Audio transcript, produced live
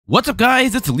What's up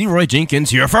guys, it's Leroy Jenkins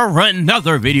here for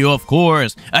another video, of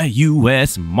course, a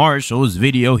US Marshals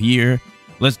video here.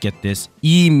 Let's get this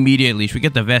immediately. Should we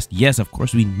get the vest? Yes, of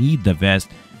course we need the vest.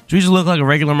 Should we just look like a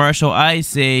regular Marshal? I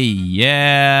say,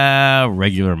 yeah,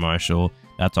 regular Marshal.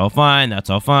 That's all fine, that's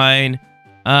all fine.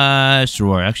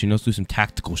 Sure, actually let's do some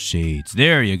tactical shades.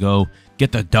 There you go,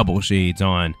 get the double shades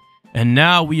on. And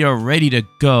now we are ready to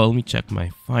go. Let me check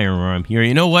my firearm here.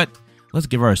 You know what? Let's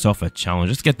give ourselves a challenge.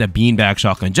 Let's get the beanbag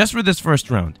shotgun just for this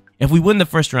first round. If we win the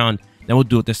first round, then we'll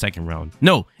do it the second round.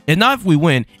 No, and not if we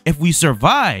win. If we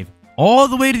survive all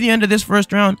the way to the end of this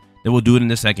first round, then we'll do it in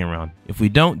the second round. If we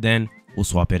don't, then we'll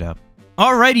swap it up.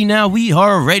 Alrighty, now we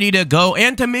are ready to go.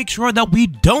 And to make sure that we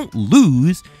don't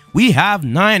lose, we have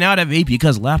 9 out of 8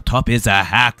 because Laptop is a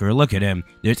hacker. Look at him.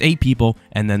 There's 8 people,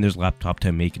 and then there's Laptop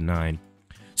to make 9.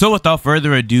 So without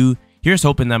further ado, here's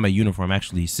hoping that my uniform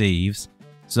actually saves.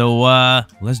 So,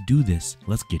 let's do this.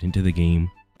 Let's get into the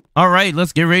game. Alright,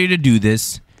 let's get ready to do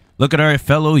this. Look at our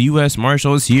fellow US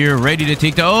Marshals here, ready to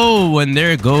take the... Oh, and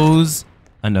there goes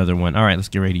another one. Alright, let's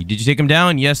get ready. Did you take him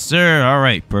down? Yes, sir.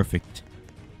 Alright, perfect.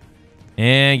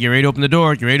 And get ready to open the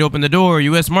door. Get ready to open the door,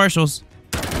 US Marshals.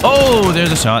 Oh,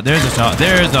 there's a shot. There's a shot.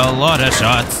 There's a lot of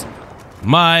shots.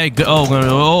 My God.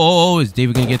 Oh, is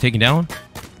David gonna get taken down?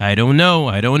 I don't know.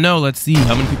 I don't know. Let's see.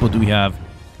 How many people do we have?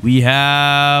 We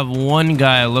have 1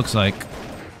 guy, it looks like.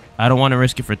 I don't want to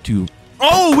risk it for 2.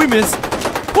 Oh, we missed.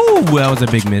 Ooh, that was a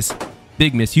big miss.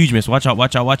 Big miss, huge miss. Watch out,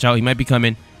 watch out, watch out. He might be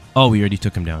coming. Oh, we already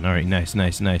took him down. All right, nice,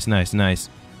 nice, nice, nice, nice.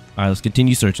 All right, let's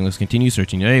continue searching. Let's continue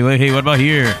searching. Hey, wait, hey, what about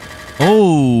here?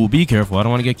 Oh, be careful. I don't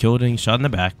want to get killed and shot in the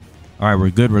back. All right, we're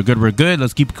good, we're good, we're good.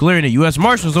 Let's keep clearing it. US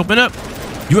Marshals, open up.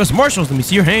 US Marshals, let me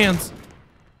see your hands.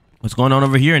 What's going on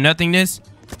over here? Nothingness?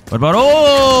 What about...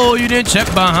 Oh, you didn't check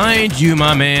behind you,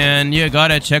 my man. You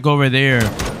gotta check over there.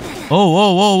 Oh,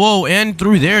 whoa, whoa, whoa. And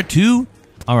through there, too?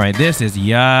 All right, this is...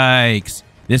 Yikes.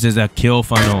 This is a kill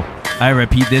funnel. I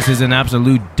repeat, this is an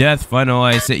absolute death funnel.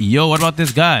 I say... Yo, what about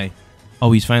this guy?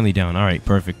 Oh, he's finally down. All right,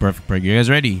 perfect, perfect, perfect. You guys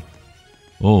ready?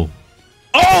 Oh.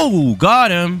 Oh,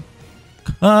 got him.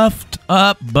 Cuffed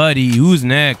up, buddy. Who's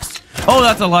next? Oh,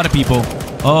 that's a lot of people.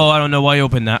 Oh, I don't know why you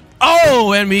opened that.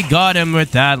 Oh, and we got him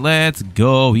with that. Let's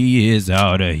go. He is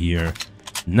out of here.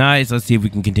 Nice. Let's see if we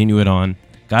can continue it on.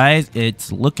 Guys,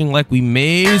 it's looking like we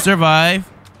may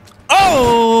survive.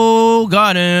 Oh,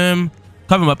 got him.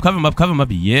 Cover him up, cover him up, cover him up.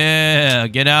 Yeah,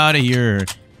 get out of here.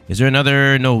 Is there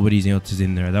another? Nobody else is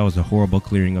in there. That was a horrible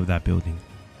clearing of that building.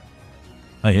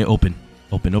 Oh, yeah, open.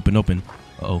 Open, open, open.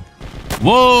 Uh-oh.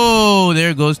 Whoa,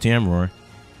 there goes Tamroar.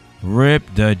 Rip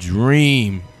the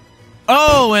dream.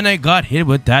 Oh, and I got hit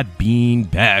with that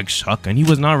beanbag shotgun. He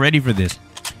was not ready for this.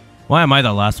 Why am I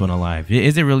the last one alive?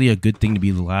 Is it really a good thing to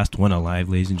be the last one alive,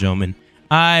 ladies and gentlemen?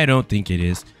 I don't think it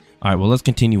is. All right, well, let's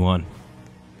continue on.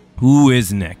 Who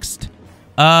is next?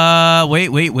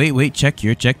 Wait. Check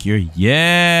here, check here.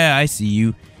 Yeah, I see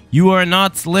you. You are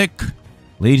not slick.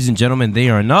 Ladies and gentlemen, they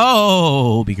are...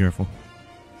 No! Be careful.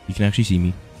 You can actually see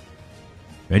me.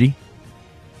 Ready?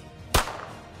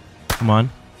 Come on.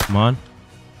 Come on.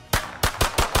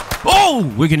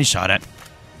 Oh, we're getting shot at.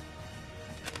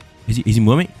 Is he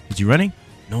moving? Is he running?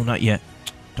 No, not yet.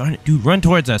 Darn it, dude, run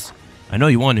towards us. I know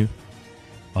you want to.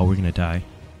 Oh, we're gonna die.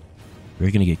 We're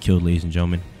gonna get killed, ladies and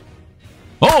gentlemen.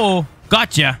 Oh,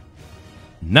 gotcha.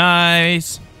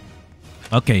 Nice.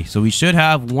 Okay, so we should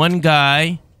have 1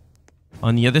 guy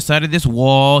on the other side of this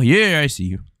wall. Yeah, I see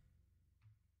you.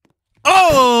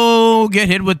 Oh, get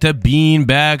hit with the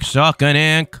beanbag shotgun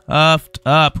and cuffed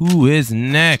up. Who is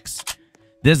next?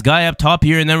 This guy up top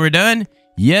here, and then we're done?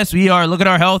 Yes, we are. Look at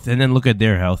our health, and then look at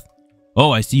their health. Oh,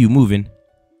 I see you moving.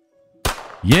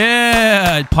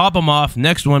 Yeah, pop them off.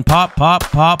 Next one, pop, pop,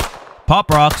 pop. Pop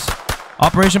rocks.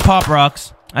 Operation Pop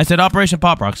Rocks. I said Operation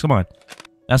Pop Rocks. Come on.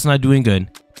 That's not doing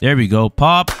good. There we go.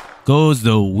 Pop goes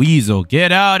the weasel.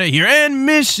 Get out of here. And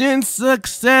mission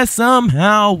success.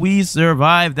 Somehow we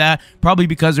survived that. Probably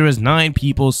because there was 9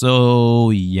 people,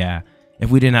 so yeah. If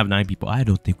we didn't have 9 people, I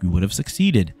don't think we would have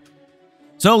succeeded.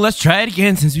 So let's try it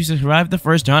again. Since we survived the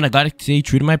first round, I gotta stay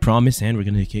true to my promise, and we're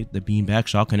gonna take the beanbag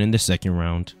shotgun in the second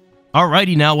round.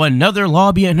 Alrighty, now another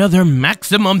lobby, another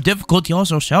maximum difficulty.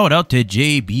 Also, shout out to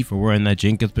JB for wearing that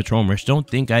Jenkins Patrol merch. Don't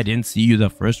think I didn't see you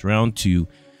the first round too.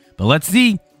 But let's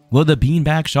see, will the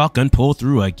beanbag shotgun pull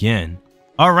through again?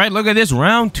 Alright, look at this,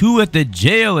 round 2 at the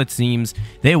jail, it seems.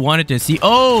 They wanted to see,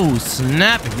 oh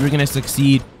snap, if we were gonna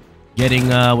succeed getting,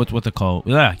 what's it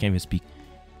called? I can't even speak.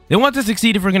 They want to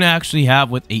succeed if we're going to actually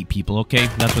have with 8 people, okay?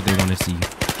 That's what they want to see.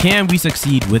 Can we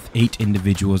succeed with 8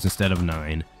 individuals instead of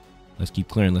 9? Let's keep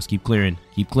clearing, let's keep clearing.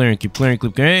 Keep clearing, keep clearing,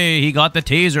 keep clearing. Hey, he got the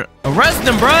taser. Arrest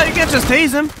him, bro! You can't just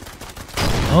tase him!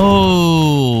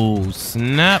 Oh,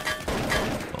 snap.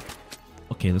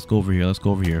 Okay, let's go over here. Let's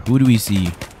go over here. Who do we see?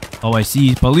 Oh, I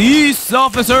see police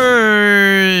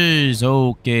officers.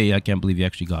 Okay, I can't believe you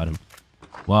actually got him.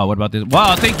 Wow, what about this?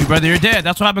 Wow, thank you, brother. You're dead.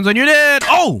 That's what happens when you're dead.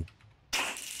 Oh,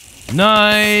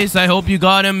 nice. I hope you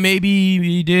got him. Maybe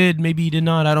he did. Maybe he did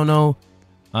not. I don't know.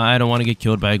 I don't want to get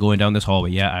killed by going down this hallway.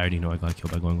 Yeah, I already know I got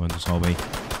killed by going down this hallway.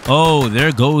 Oh,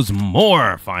 there goes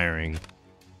more firing.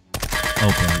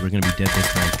 Okay, we're going to be dead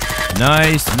this time.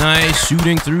 Nice, nice.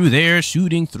 Shooting through there.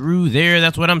 Shooting through there.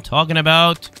 That's what I'm talking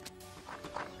about.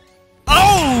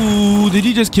 Oh, did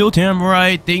he just kill Tamroar?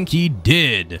 I think he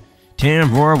did.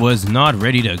 Tamroar was not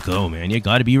ready to go, man. You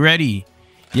got to be ready.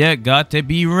 You got to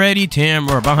be ready,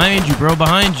 Tamroar. Behind you, bro.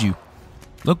 Behind you.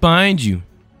 Look behind you.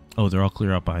 Oh, they're all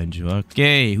clear up behind you.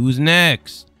 Okay, who's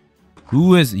next?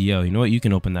 Who is... Yo, you know what? You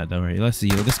can open that door. Right? Let's see.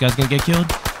 This guy's gonna get killed?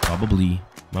 Probably.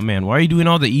 My man, why are you doing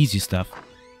all the easy stuff?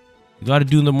 You gotta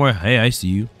do the more... Hey, I see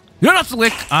you. You're not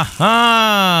slick!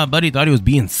 Aha! Buddy thought he was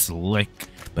being slick,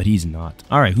 but he's not.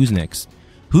 Alright, who's next?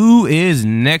 Who is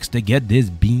next to get this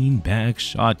beanbag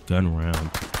shotgun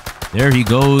round? There he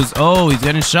goes. Oh, he's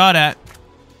getting shot at.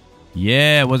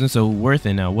 Yeah, it wasn't so worth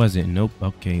it now, was it? Nope.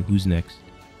 Okay, who's next?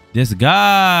 This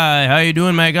guy. How you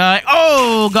doing, my guy?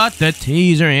 Oh, got the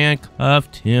taser and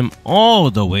cuffed him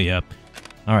all the way up.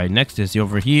 All right, next is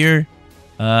over here.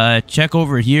 Check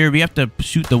over here. We have to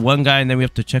shoot the one guy, and then we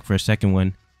have to check for a second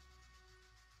one.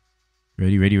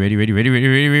 Ready, ready, ready, ready, ready, ready,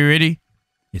 ready, ready, ready.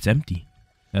 It's empty.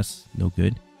 That's no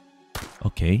good.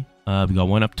 Okay. We got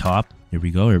one up top. Here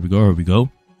we go. Here we go. Here we go.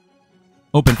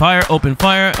 Open fire, open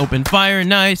fire, open fire.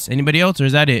 Nice. Anybody else, or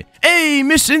is that it? Hey,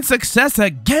 mission success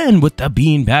again with the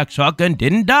beanbag shotgun.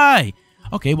 Didn't die.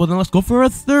 Okay, well then let's go for a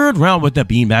third round with the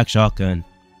beanbag shotgun.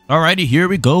 Alrighty, here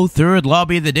we go. Third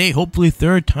lobby of the day. Hopefully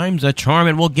third time's a charm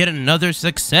and we'll get another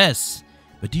success.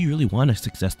 But do you really want a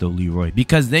success though, Leroy?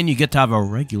 Because then you get to have a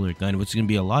regular gun, which is going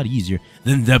to be a lot easier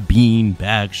than the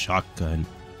beanbag shotgun.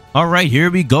 Alright, here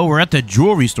we go. We're at the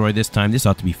jewelry store this time. This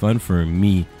ought to be fun for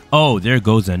me. Oh, there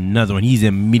goes another one. He's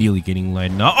immediately getting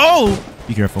lighted up. Oh!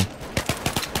 Be careful.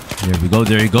 There we go.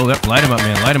 There you go. Yep, light him up,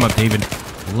 man. Light him up, David.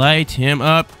 Light him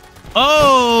up.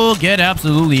 Oh! Get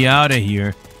absolutely out of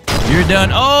here. You're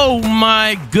done. Oh,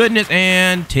 my goodness.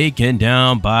 And taken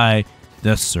down by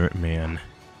the Cert Man.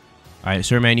 Alright,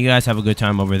 Cert Man, you guys have a good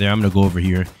time over there. I'm going to go over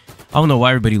here. I don't know why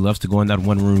everybody loves to go in that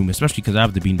one room, especially because I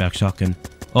have the beanbag shotgun.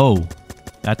 Oh,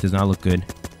 that does not look good.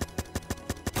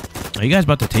 Are you guys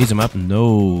about to tase him up?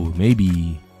 No,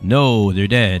 maybe. No, they're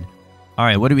dead. All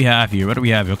right, what do we have here? What do we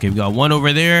have here? Okay, we got one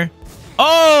over there.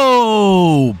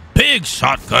 Oh, big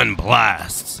shotgun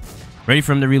blasts. Ready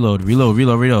for him to reload. Reload,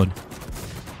 reload, reload.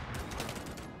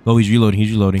 Oh, he's reloading.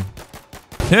 He's reloading.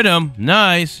 Hit him.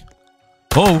 Nice.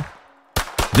 Oh,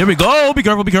 there we go. Be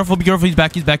careful, be careful, be careful. He's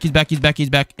back, he's back, he's back, he's back, he's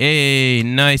back. Hey,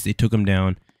 nice. They took him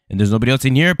down. And there's nobody else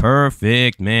in here.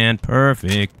 Perfect, man.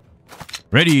 Perfect.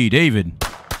 Ready, David.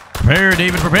 Prepare,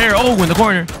 David, prepare. Oh, in the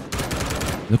corner.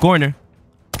 In the corner.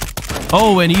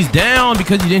 Oh, and he's down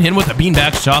because you didn't hit him with a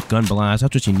beanbag shotgun blast.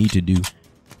 That's what you need to do.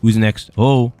 Who's next?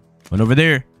 Oh, one over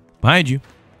there. Behind you.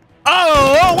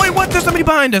 Oh, wait, what? There's somebody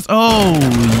behind us. Oh,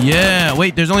 yeah.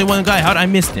 Wait, there's only one guy. How'd I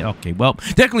miss it? Okay, well,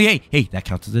 technically, hey, that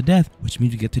counts as a death, which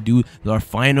means we get to do our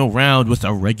final round with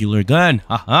a regular gun.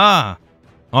 Haha.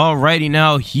 Alrighty,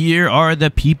 now here are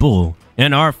the people.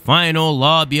 In our final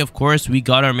lobby, of course, we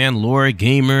got our man Laura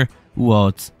Gamer. Who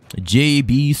else?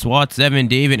 JB, SWAT 7,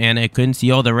 David, and I couldn't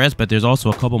see all the rest, but there's also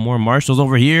a couple more marshals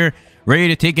over here ready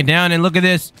to take it down. And look at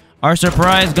this. Our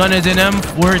surprise gun is an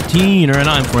M14, or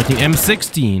not M14,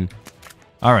 M16.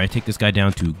 Alright, take this guy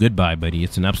down too. Goodbye, buddy.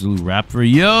 It's an absolute wrap for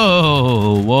you.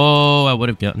 Whoa, I would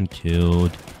have gotten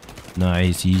killed.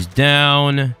 Nice, he's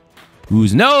down.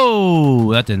 Who's...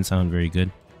 No! That didn't sound very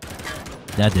good.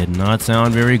 That did not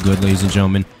sound very good, ladies and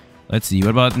gentlemen. Let's see.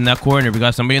 What about in that corner? We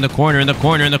got somebody in the corner, in the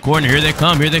corner, in the corner. Here they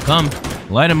come. Here they come.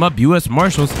 Light them up, U.S.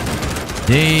 Marshals.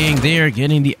 Dang, they are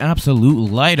getting the absolute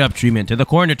light up treatment. To the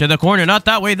corner, to the corner. Not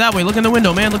that way, that way. Look in the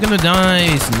window, man. Look in the...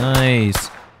 Nice, nice.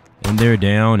 And they're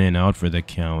down and out for the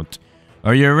count.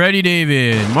 Are you ready,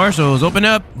 David? Marshals, open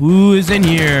up. Who is in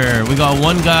here? We got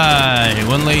one guy,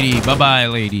 one lady. Bye-bye,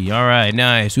 lady. All right,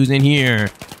 nice. Who's in here?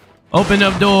 Open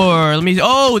up door. Let me...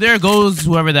 Oh, there goes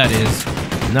whoever that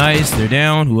is. Nice. They're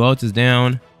down. Who else is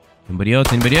down? Anybody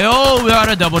else? Anybody else? Oh, we got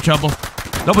a double trouble.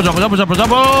 Double trouble, double trouble,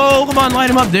 double. Oh, come on,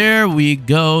 light him up. There we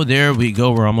go. There we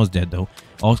go. We're almost dead, though.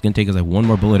 All it's going to take is like one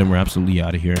more bullet and we're absolutely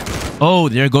out of here. Oh,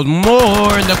 there goes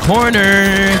more in the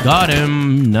corner. Got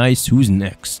him. Nice. Who's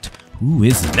next? Who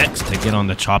is next to get on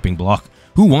the chopping block?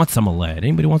 Who wants some lead?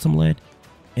 Anybody want some lead?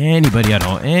 Anybody at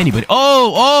all. Anybody.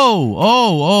 Oh,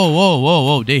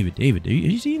 David. Are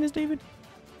you seeing this, David?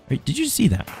 Did you see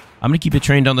that? I'm going to keep it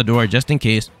trained on the door just in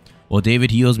case. Well,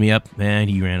 David heals me up. Man,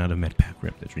 he ran out of med pack.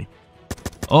 Rip the tree.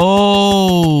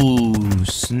 Oh,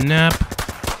 snap.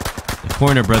 The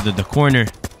corner, brother. The corner.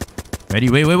 Ready?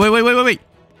 Wait.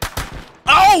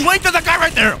 Oh, wait, there's a guy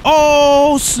right there.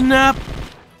 Oh, snap.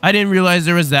 I didn't realize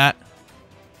there was that.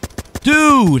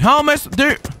 Dude, how am I...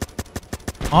 there?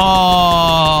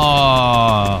 Oh,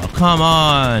 come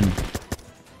on.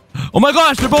 Oh my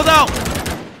gosh, they're both out.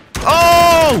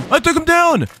 Oh, I took him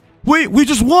down. Wait, we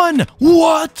just won.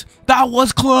 What? That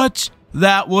was clutch.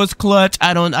 That was clutch.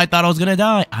 I thought I was gonna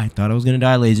die.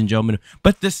 Ladies and gentlemen.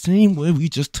 But the same way we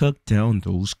just took down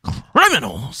those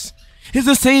criminals is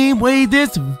the same way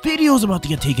this video is about to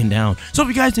get taken down. So if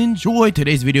you guys enjoyed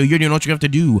today's video, you already know what you have to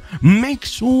do. Make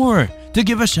sure to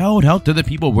give a shout out to the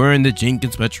people wearing the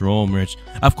Jenkins Patrol merch.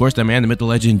 Of course, the man, the myth, the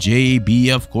legend, JB,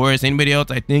 of course. Anybody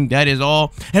else? I think that is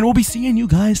all. And we'll be seeing you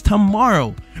guys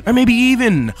tomorrow, or maybe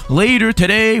even later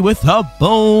today with a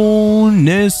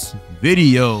bonus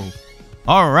video.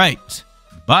 All right.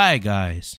 Bye, guys.